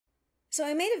So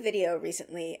I made a video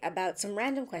recently about some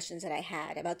random questions that I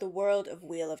had about the world of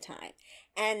Wheel of Time.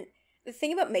 And the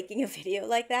thing about making a video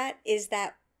like that is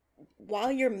that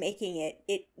while you're making it,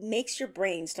 it makes your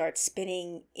brain start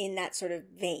spinning in that sort of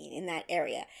vein, in that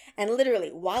area. And literally,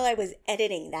 while I was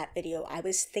editing that video, I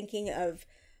was thinking of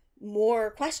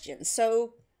more questions.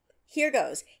 So here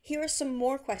goes. Here are some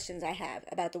more questions I have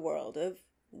about the world of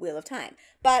Wheel of Time.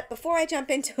 But before I jump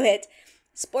into it,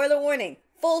 spoiler warning,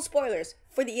 full spoilers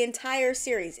for the entire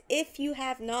series. If you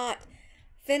have not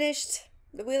finished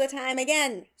the Wheel of Time,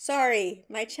 again, sorry,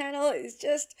 my channel is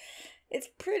just,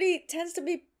 tends to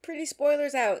be pretty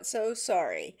spoilers out, so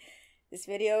sorry. This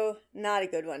video, not a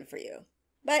good one for you.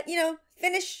 But,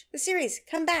 finish the series,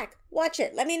 come back, watch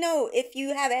it, let me know if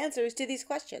you have answers to these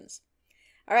questions.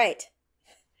 All right,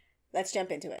 let's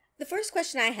jump into it. The first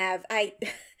question I have, I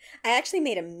actually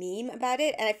made a meme about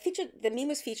it, and the meme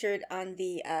was featured on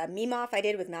the meme off I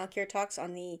did with Malkier Talks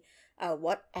on the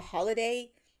What a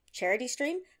Holiday charity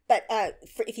stream. But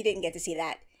if you didn't get to see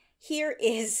that, here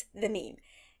is the meme.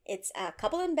 It's a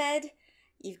couple in bed.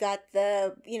 You've got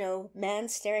the, man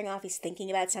staring off. He's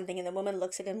thinking about something, and the woman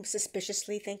looks at him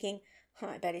suspiciously thinking,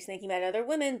 I bet he's thinking about other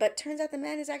women. But turns out the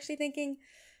man is actually thinking,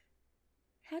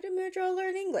 how do Myrddraal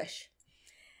learn English?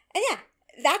 And yeah,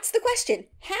 that's the question.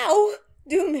 How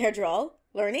do Myrddraal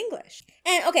learn English?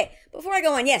 And okay, before I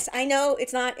go on, yes, I know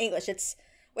it's not English. It's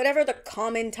whatever the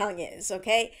common tongue is,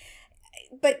 okay?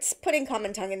 But putting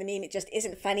common tongue in the meme, it just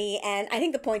isn't funny. And I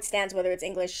think the point stands whether it's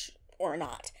English or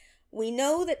not. We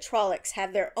know that Trollocs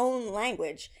have their own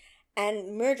language,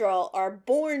 and Myrddraal are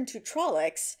born to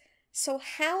Trollocs, so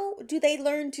how do they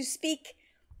learn to speak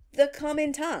the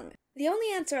common tongue? The only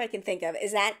answer I can think of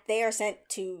is that they are sent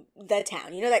to the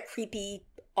town. You know, that creepy,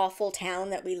 awful town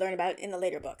that we learn about in the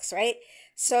later books, right?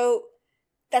 So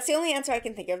that's the only answer I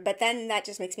can think of, but then that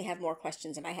just makes me have more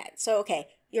questions in my head. So, okay,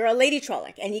 you're a lady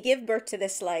Trolloc, and you give birth to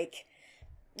this,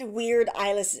 weird,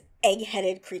 eyeless,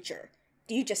 egg-headed creature.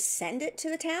 Do you just send it to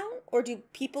the town? Or do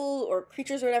people or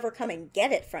creatures or whatever come and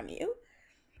get it from you?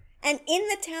 And in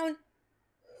the town,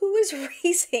 who is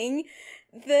raising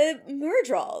the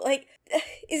Myrddraal?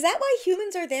 Is that why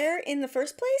humans are there in the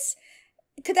first place?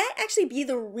 Could that actually be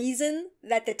the reason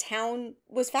that the town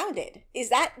was founded? Is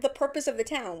that the purpose of the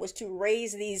town, was to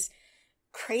raise these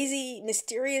crazy,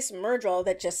 mysterious Myrddraal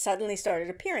that just suddenly started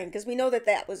appearing? Because we know that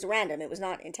that was random. It was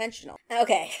not intentional.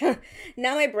 Okay,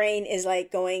 now my brain is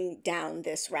going down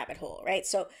this rabbit hole, right?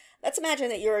 So let's imagine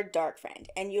that you're a dark friend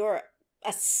and you're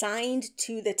assigned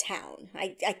to the town.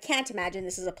 I can't imagine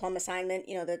this is a plum assignment.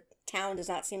 The town does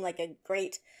not seem like a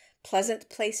great, pleasant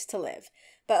place to live.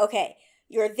 But okay,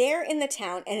 you're there in the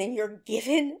town and then you're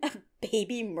given a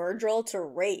baby Myrddraal to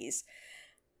raise.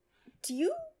 Do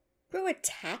you grow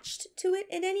attached to it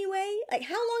in any way?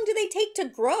 How long do they take to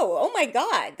grow? Oh my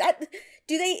god,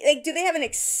 do they have an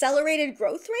accelerated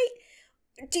growth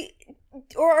rate?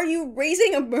 Or are you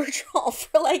raising a Myrddraal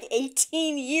for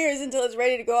 18 years until it's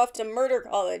ready to go off to murder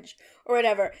college or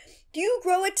whatever? Do you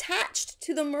grow attached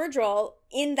to the Myrddraal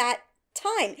in that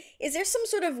time? Is there some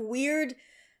sort of weird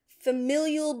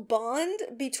familial bond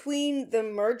between the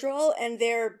Myrddraal and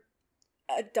their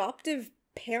adoptive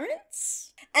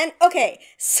parents? And okay,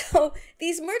 so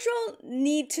these Myrddraal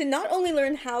need to not only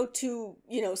learn how to,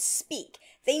 speak,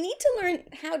 they need to learn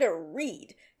how to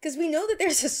read. Because we know that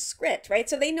there's a script, right?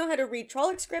 So they know how to read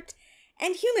Trolloc script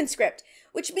and human script,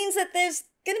 which means that there's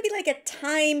going to be a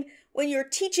time when you're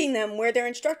teaching them where their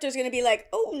instructor is going to be like,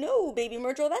 oh no, baby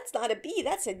Myrddraal, that's not a B,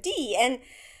 that's a D. And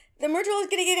the Myrddraal is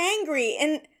going to get angry,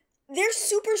 and they're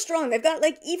super strong. They've got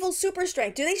evil super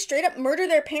strength. Do they straight up murder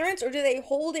their parents, or do they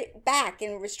hold it back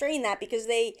and restrain that because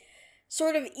they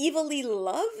sort of evilly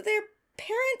love their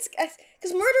parents?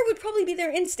 Because murder would probably be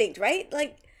their instinct, right?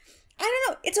 I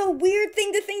don't know. It's a weird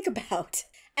thing to think about.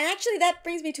 And actually that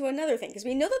brings me to another thing, because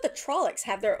we know that the Trollocs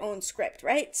have their own script,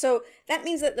 right? So that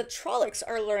means that the Trollocs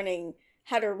are learning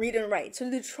how to read and write. So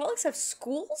do the Trollocs have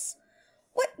schools?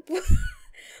 What?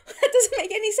 That doesn't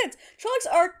make any sense.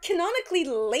 Trollocs are canonically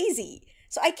lazy,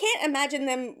 so I can't imagine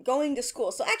them going to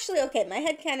school. So actually, okay, my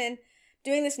headcanon,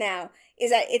 doing this now,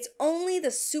 is that it's only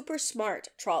the super smart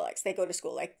Trollocs that go to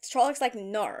school. Trollocs like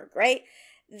Narg, right?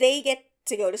 They get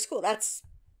to go to school. That's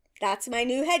my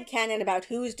new headcanon about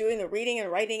who's doing the reading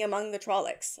and writing among the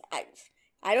Trollocs.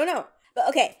 I don't know. But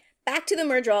okay, back to the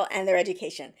Myrddraal and their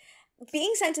education.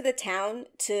 Being sent to the town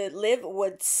to live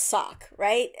would suck,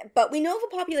 right? But we know of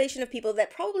a population of people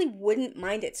that probably wouldn't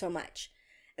mind it so much.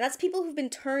 And that's people who've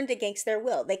been turned against their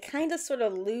will. They kind of sort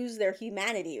of lose their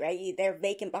humanity, right? They're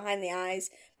vacant behind the eyes,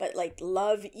 but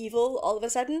love evil all of a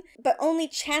sudden. But only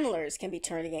channelers can be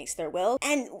turned against their will.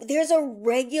 And there's a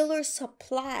regular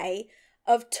supply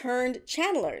of turned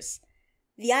channelers.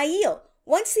 The Aiel.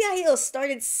 Once the Aiel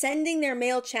started sending their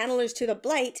male channelers to the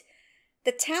Blight,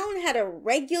 the town had a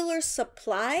regular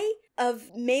supply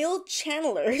of male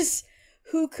channelers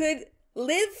who could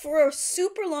live for a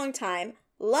super long time,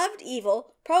 loved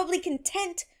evil, probably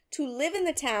content to live in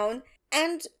the town,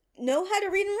 and know how to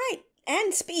read and write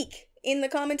and speak in the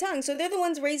common tongue. So they're the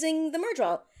ones raising the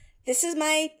Myrddraal. This is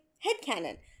my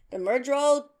headcanon. The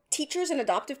Myrddraal teachers and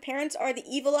adoptive parents are the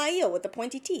evil Aiel with the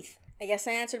pointy teeth. I guess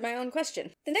I answered my own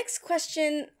question. The next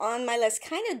question on my list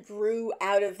kind of grew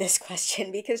out of this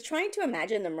question because trying to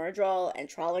imagine the Myrddraal and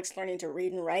Trollocs learning to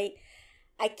read and write,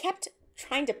 I kept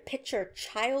trying to picture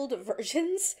child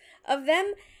versions of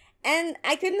them, and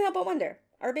I couldn't help but wonder,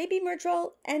 are baby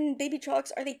Myrddraal and baby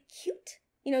Trollocs, are they cute?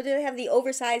 You know, do they have the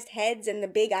oversized heads and the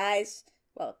big eyes?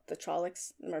 Well, the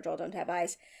Trollocs, the Myrddraal don't have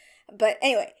eyes. But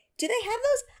anyway, do they have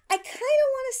those? I kind of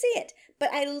want to see it, but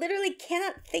I literally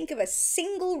cannot think of a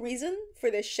single reason for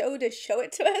the show to show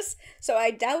it to us, so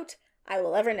I doubt I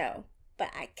will ever know.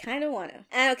 But I kind of want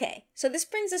to. Okay, so this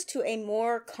brings us to a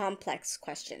more complex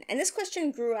question. And this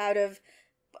question grew out of,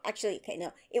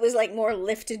 it was like more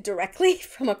lifted directly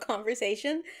from a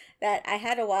conversation that I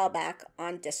had a while back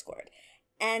on Discord.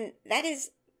 And that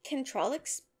is, can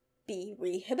Trollocs be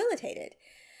rehabilitated?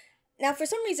 Now, for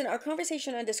some reason, our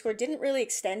conversation on Discord didn't really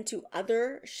extend to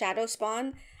other Shadow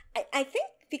Spawn. I think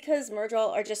because Myrddraal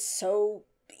are just so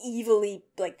evilly,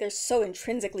 like, they're so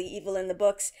intrinsically evil in the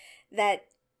books that,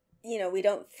 you know, we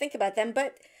don't think about them.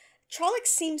 But Trollocs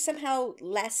seem somehow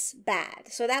less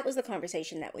bad. So that was the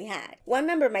conversation that we had. One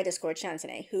member of my Discord,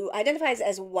 Chansene, who identifies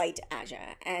as White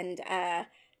Aja and,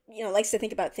 likes to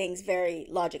think about things very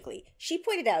logically. She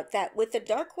pointed out that with the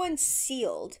Dark One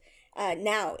sealed,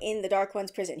 now in the Dark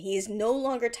One's prison, he is no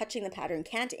longer touching the pattern,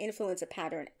 can't influence the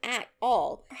pattern at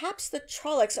all. Perhaps the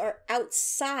Trollocs are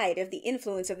outside of the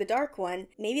influence of the Dark One.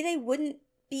 Maybe they wouldn't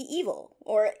be evil,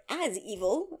 or as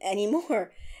evil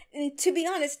anymore. And to be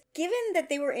honest, given that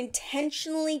they were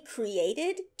intentionally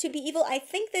created to be evil, I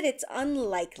think that it's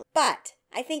unlikely. But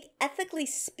I think ethically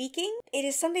speaking, it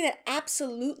is something that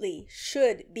absolutely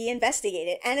should be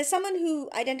investigated. And as someone who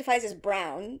identifies as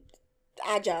brown,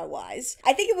 Aja-wise,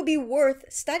 I think it would be worth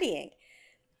studying.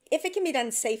 If it can be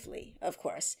done safely, of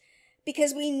course.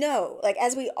 Because we know, like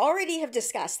as we already have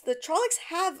discussed, the Trollocs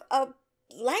have a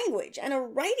language and a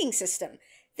writing system.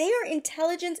 They are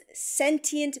intelligent,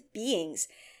 sentient beings.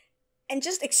 And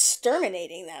just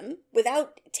exterminating them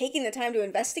without taking the time to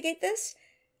investigate this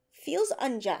feels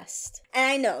unjust. And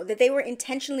I know that they were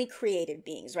intentionally created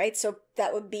beings, right? So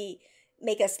that would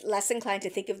make us less inclined to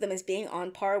think of them as being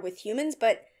on par with humans,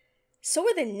 but so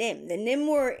were the Nym. The Nym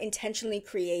were intentionally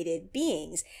created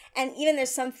beings. And even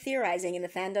there's some theorizing in the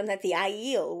fandom that the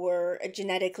Aiel were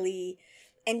genetically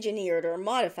engineered or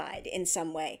modified in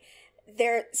some way.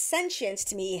 Their sentience,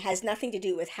 to me, has nothing to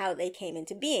do with how they came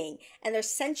into being. And their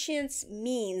sentience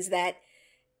means that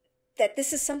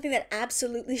this is something that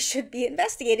absolutely should be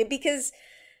investigated because,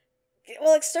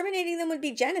 well, exterminating them would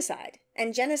be genocide.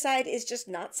 And genocide is just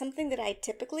not something that I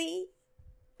typically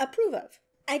approve of.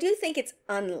 I do think it's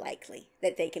unlikely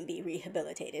that they can be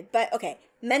rehabilitated. But, okay,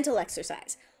 mental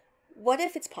exercise. What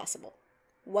if it's possible?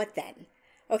 What then?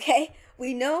 Okay,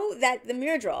 we know that the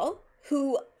Myrddraal,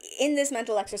 who, in this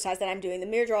mental exercise that I'm doing, the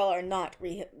Myrddraal are not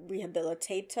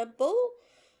rehabilitatable.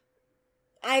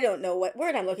 I don't know what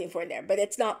word I'm looking for there, but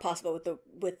it's not possible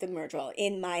with the Myrddraal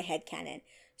in my headcanon.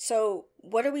 So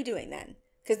what are we doing then?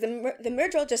 Because the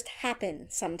Myrddraal just happen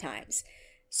sometimes.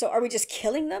 So are we just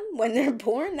killing them when they're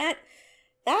born?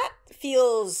 That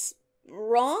feels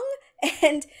wrong.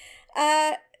 And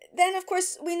then, of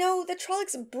course, we know the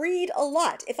Trollocs breed a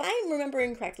lot. If I'm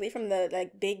remembering correctly from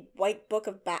the big white book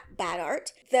of bad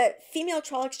art, the female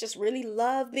Trollocs just really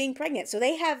love being pregnant. So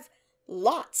they have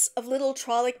lots of little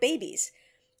Trolloc babies.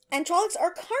 And Trollocs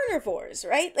are carnivores,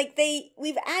 right? Like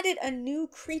we've added a new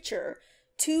creature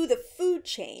to the food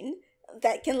chain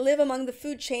that can live among the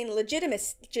food chain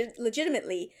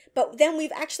legitimately, but then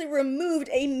we've actually removed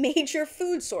a major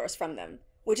food source from them,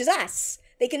 which is us.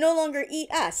 They can no longer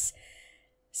eat us.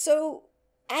 So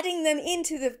adding them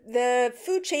into the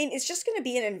food chain is just going to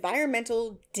be an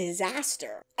environmental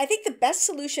disaster. I think the best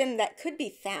solution that could be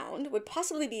found would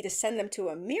possibly be to send them to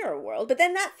a mirror world, but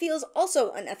then that feels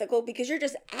also unethical because you're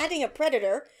just adding a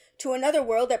predator to another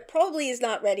world that probably is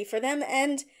not ready for them,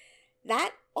 and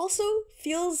that also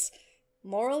feels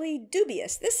morally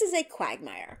dubious. This is a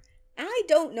quagmire. I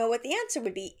don't know what the answer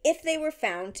would be if they were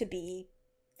found to be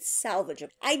salvageable.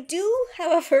 I do,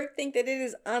 however, think that it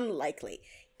is unlikely,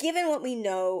 given what we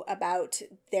know about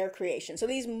their creation. So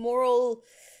these moral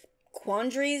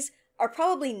quandaries are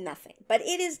probably nothing, but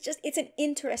it's an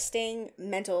interesting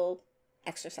mental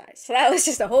exercise. So that was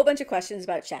just a whole bunch of questions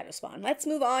about shadow spawn. Let's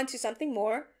move on to something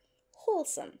more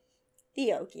wholesome,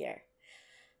 the Ogier.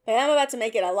 But I'm about to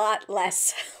make it a lot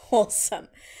less wholesome.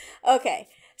 Okay,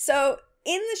 so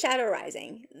in the Shadow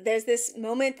Rising, there's this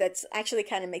moment that's actually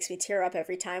kind of makes me tear up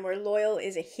every time, where Loial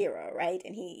is a hero, right?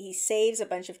 And he saves a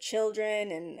bunch of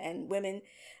children and women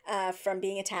from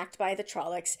being attacked by the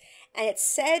Trollocs. And it's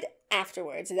said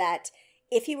afterwards that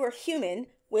if he were human,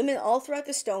 women all throughout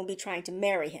the stone would be trying to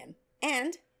marry him.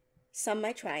 And some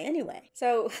might try anyway.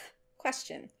 So,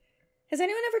 question. Has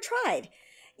anyone ever tried?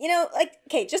 You know, like,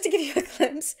 okay, just to give you a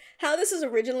glimpse, how this is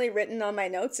originally written on my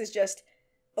notes is just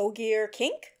Ogier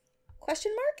kink?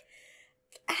 Question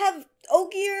mark? Have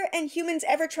Ogier and humans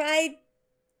ever tried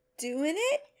doing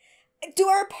it? Do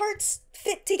our parts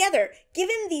fit together?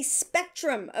 Given the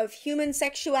spectrum of human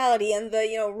sexuality and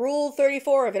the, Rule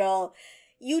 34 of it all,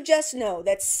 you just know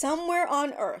that somewhere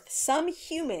on Earth, some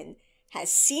human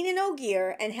has seen an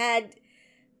Ogier and had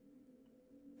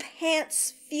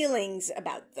pants feelings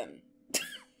about them.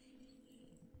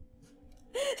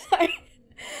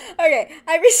 Okay,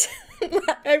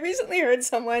 I recently heard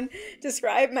someone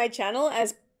describe my channel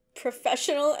as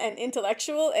professional and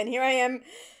intellectual, and here I am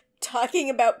talking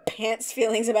about pants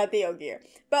feelings about the Ogier.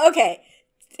 But okay,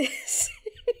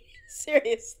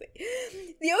 seriously,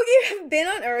 the Ogier have been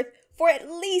on Earth for at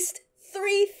least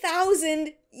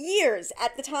 3,000 years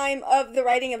at the time of the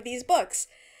writing of these books.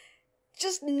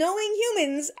 Just knowing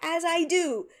humans as I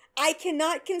do, I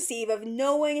cannot conceive of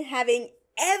no one having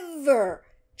ever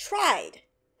tried.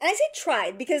 And I say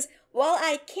tried because while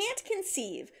I can't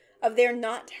conceive of there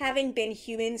not having been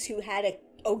humans who had a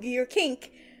Ogier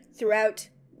kink throughout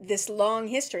this long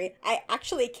history, I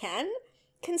actually can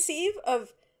conceive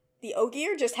of the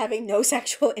Ogier just having no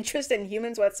sexual interest in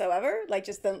humans whatsoever, like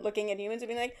just them looking at humans and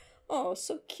being like, oh,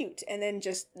 so cute, and then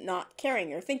just not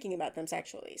caring or thinking about them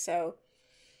sexually. So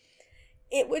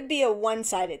it would be a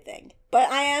one-sided thing, but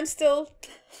I am still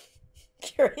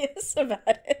curious about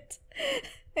it.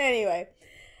 Anyway,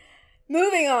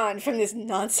 moving on from this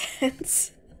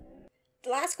nonsense. The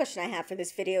last question I have for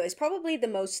this video is probably the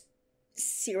most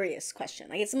serious question.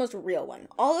 Like, it's the most real one.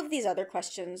 All of these other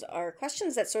questions are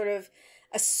questions that sort of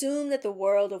assume that the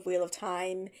world of Wheel of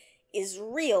Time is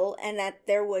real and that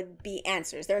there would be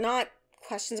answers. They're not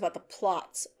questions about the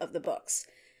plots of the books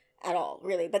at all,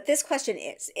 really. But this question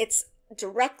is. It's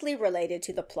directly related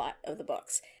to the plot of the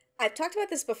books. I've talked about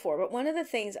this before, but one of the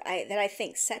things that I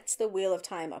think sets the Wheel of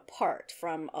Time apart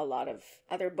from a lot of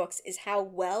other books is how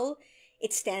well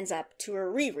it stands up to a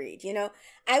reread.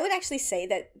 I would actually say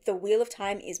that the Wheel of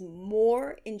Time is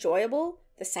more enjoyable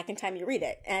the second time you read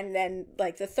it, and then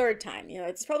like the third time.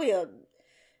 It's probably a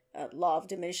law of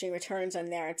diminishing returns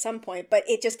on there at some point, but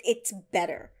it's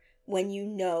better when you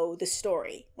know the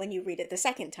story when you read it the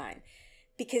second time,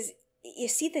 because you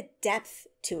see the depth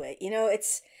to it.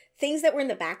 It's things that were in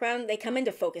the background, they come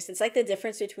into focus. It's like the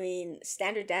difference between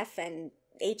standard def and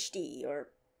HD or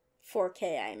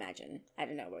 4K, I imagine. I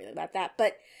don't know really about that.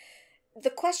 But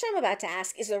the question I'm about to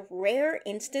ask is a rare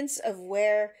instance of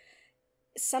where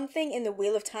something in the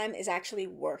Wheel of Time is actually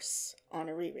worse on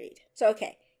a reread. So,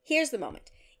 okay, here's the moment.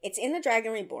 It's in the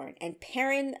Dragon Reborn, and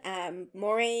Perrin,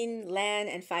 Moiraine, Lan,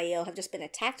 and Fael have just been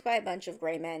attacked by a bunch of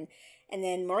Grey Men. And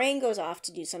then Moiraine goes off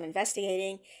to do some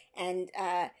investigating, and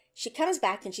she comes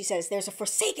back and she says, there's a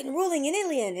Forsaken ruling in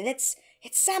Ilion, and it's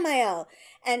Samael.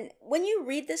 And when you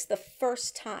read this the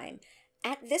first time,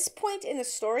 at this point in the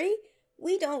story,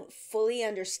 we don't fully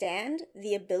understand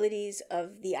the abilities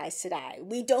of the Aes Sedai.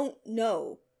 We don't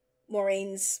know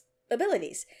Moraine's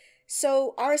abilities.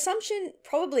 So our assumption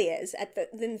probably is,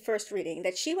 in the first reading,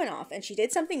 that she went off and she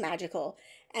did something magical,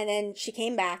 and then she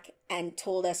came back and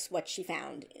told us what she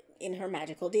found in her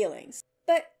magical dealings.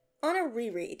 But on a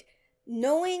reread,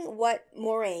 knowing what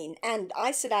Moiraine and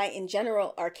Aes Sedai in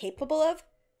general are capable of,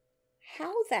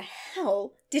 how the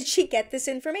hell did she get this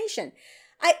information?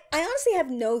 I honestly have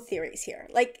no theories here.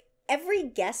 Like, every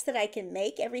guess that I can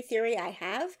make, every theory I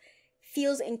have,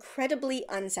 feels incredibly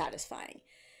unsatisfying.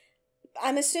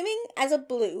 I'm assuming as a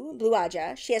Blue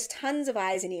Aja, she has tons of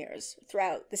eyes and ears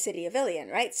throughout the city of Ilion,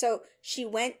 right? So she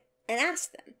went and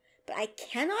asked them. But I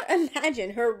cannot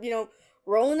imagine her,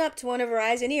 rolling up to one of her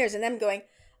eyes and ears and them going,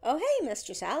 oh, hey,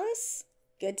 Mistress Alice,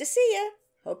 good to see you.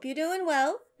 Hope you're doing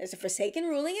well. There's a Forsaken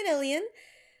ruling in Ilion.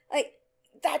 Like,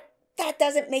 that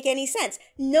doesn't make any sense.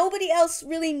 Nobody else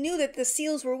really knew that the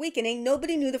seals were weakening.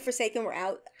 Nobody knew the Forsaken were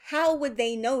out. How would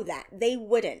they know that? They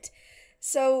wouldn't.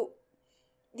 So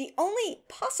the only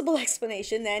possible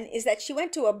explanation then is that she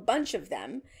went to a bunch of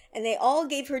them and they all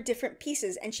gave her different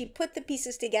pieces and she put the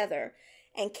pieces together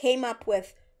and came up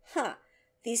with,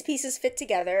 these pieces fit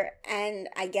together, and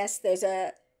I guess there's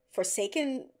a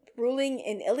Forsaken ruling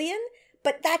in Ilion,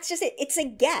 but that's just it. It's a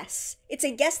guess. It's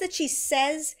a guess that she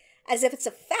says as if it's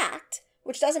a fact,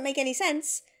 which doesn't make any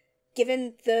sense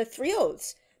given the three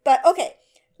oaths. But okay,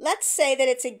 let's say that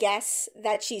it's a guess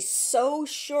that she's so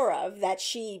sure of that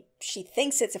she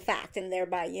thinks it's a fact and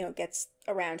thereby, gets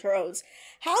around her oaths.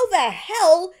 How the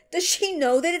hell does she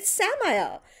know that it's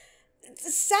Samael?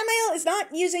 Samael is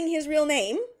not using his real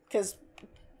name, because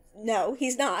no,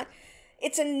 he's not.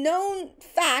 It's a known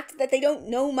fact that they don't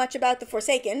know much about the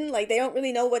Forsaken. Like, they don't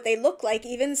really know what they look like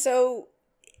even, so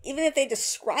even if they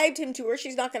described him to her,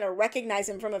 she's not going to recognize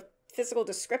him from a physical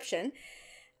description.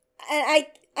 And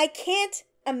I can't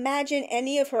imagine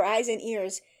any of her eyes and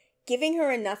ears giving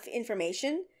her enough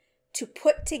information to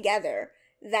put together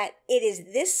that it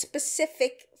is this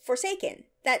specific Forsaken.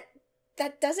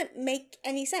 That doesn't make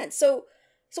any sense. So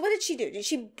what did she do? Did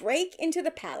she break into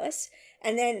the palace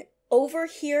and then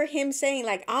overhear him saying,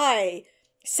 like, I,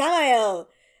 Samael,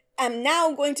 am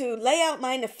now going to lay out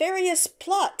my nefarious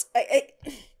plot?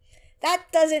 That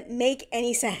doesn't make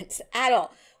any sense at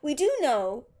all. We do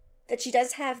know that she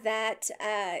does have that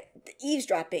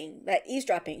eavesdropping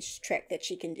trick that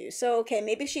she can do. So, okay,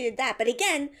 maybe she did that. But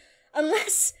again,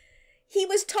 unless he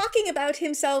was talking about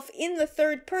himself in the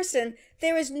third person,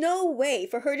 there is no way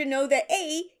for her to know that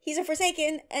A, he's a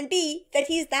Forsaken, and B, that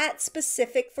he's that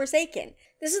specific Forsaken.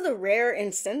 This is the rare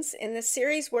instance in this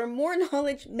series where more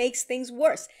knowledge makes things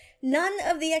worse. None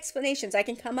of the explanations I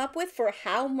can come up with for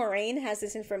how Moiraine has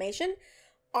this information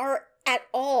are at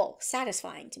all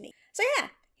satisfying to me. So yeah,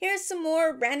 here's some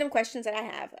more random questions that I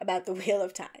have about the Wheel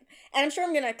of Time. And I'm sure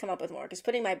I'm going to come up with more, because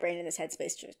putting my brain in this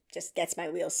headspace just gets my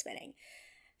wheels spinning.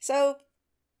 So,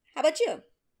 how about you?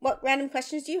 What random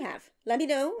questions do you have? Let me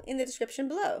know in the description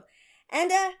below.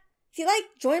 And if you like,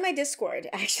 join my Discord,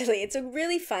 actually. It's a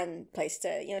really fun place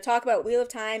to, talk about Wheel of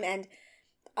Time and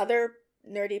other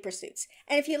nerdy pursuits.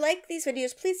 And if you like these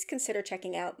videos, please consider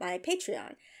checking out my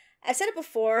Patreon. I've said it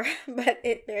before, but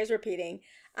it bears repeating.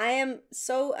 I am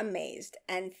so amazed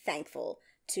and thankful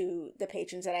to the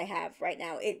patrons that I have right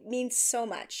now. It means so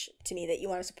much to me that you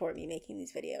want to support me making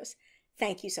these videos.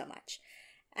 Thank you so much.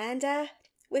 And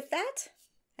with that,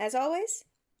 as always,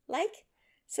 like,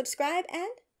 subscribe, and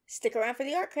stick around for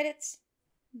the art credits.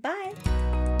 Bye!